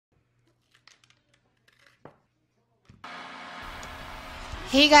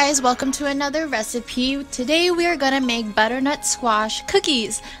Hey guys, welcome to another recipe. Today we are gonna make butternut squash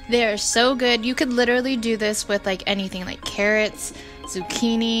cookies. They are so good. You could literally do this with like anything, like carrots,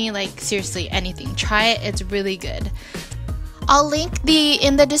 zucchini, like seriously anything. Try it, it's really good. I'll link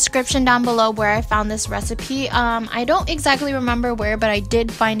in the description down below where I found this recipe. I don't exactly remember where, but I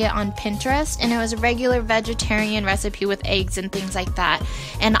did find it on Pinterest, and it was a regular vegetarian recipe with eggs and things like that.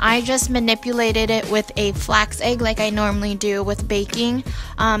 And I just manipulated it with a flax egg like I normally do with baking.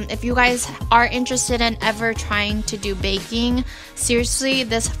 If you guys are interested in ever trying to do baking, seriously,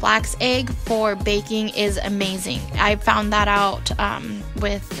 this flax egg for baking is amazing. I found that out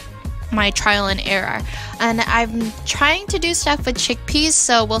with my trial and error, and I'm trying to do stuff with chickpeas,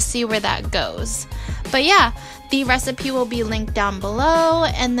 so we'll see where that goes. But yeah, the recipe will be linked down below,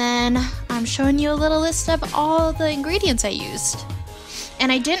 and then I'm showing you a little list of all the ingredients I used.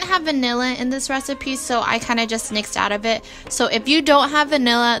 And I didn't have vanilla in this recipe, so I kind of just nixed out of it. So if you don't have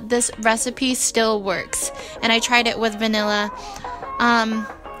vanilla, this recipe still works. And I tried it with vanilla.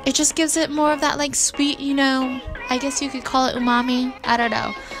 It just gives it more of that like sweet, you know, I guess you could call it umami, I don't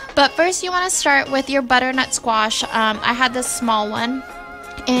know. But first you want to start with your butternut squash. I had this small one,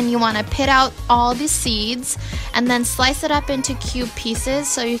 and you want to pit out all the seeds and then slice it up into cube pieces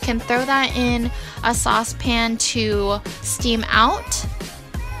so you can throw that in a saucepan to steam out.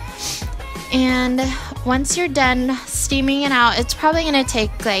 And once you're done steaming it out, it's probably going to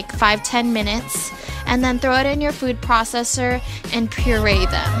take like 5-10 minutes, and then throw it in your food processor and puree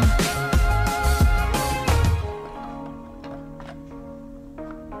them.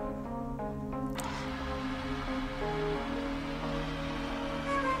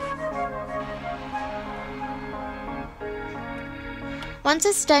 Once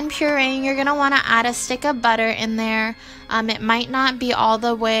it's done pureeing, you're going to want to add a stick of butter in there. It might not be all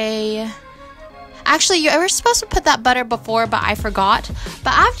the way... Actually, you were supposed to put that butter before, but I forgot.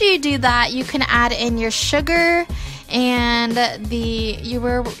 But after you do that, you can add in your sugar, and you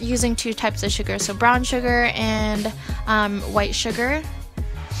were using 2 types of sugar, so brown sugar and white sugar.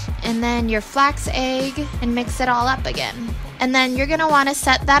 And then your flax egg, and mix it all up again. And then you're going to want to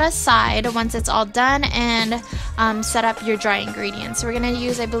set that aside once it's all done, and set up your dry ingredients. So we're going to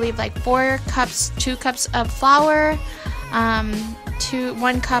use, I believe, like 2 cups of flour,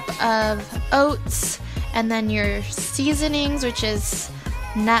 1 cup of oats, and then your seasonings, which is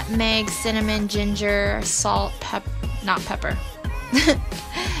nutmeg, cinnamon, ginger, salt, not pepper,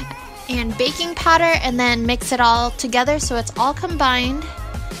 and baking powder, and then mix it all together so it's all combined.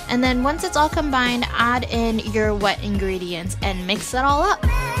 And then once it's all combined, add in your wet ingredients and mix it all up.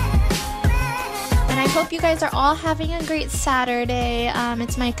 And I hope you guys are all having a great Saturday.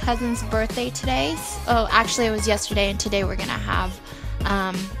 It's my cousin's birthday today. Oh, actually it was yesterday, and today we're gonna have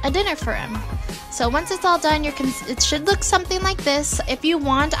a dinner for him. So once it's all done, it should look something like this. If you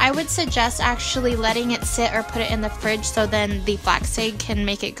want, I would suggest actually letting it sit or put it in the fridge, so then the flax egg can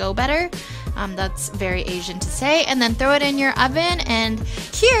make it go better. That's very Asian to say. And then throw it in your oven, and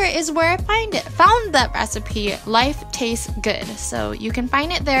here is where I found that recipe. Life Tastes Good. So you can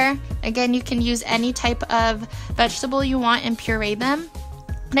find it there. Again, you can use any type of vegetable you want and puree them.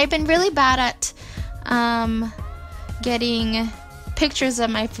 And I've been really bad at getting pictures of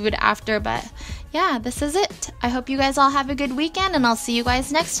my food after, but yeah, this is it. I hope you guys all have a good weekend, and I'll see you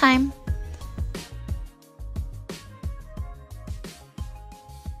guys next time.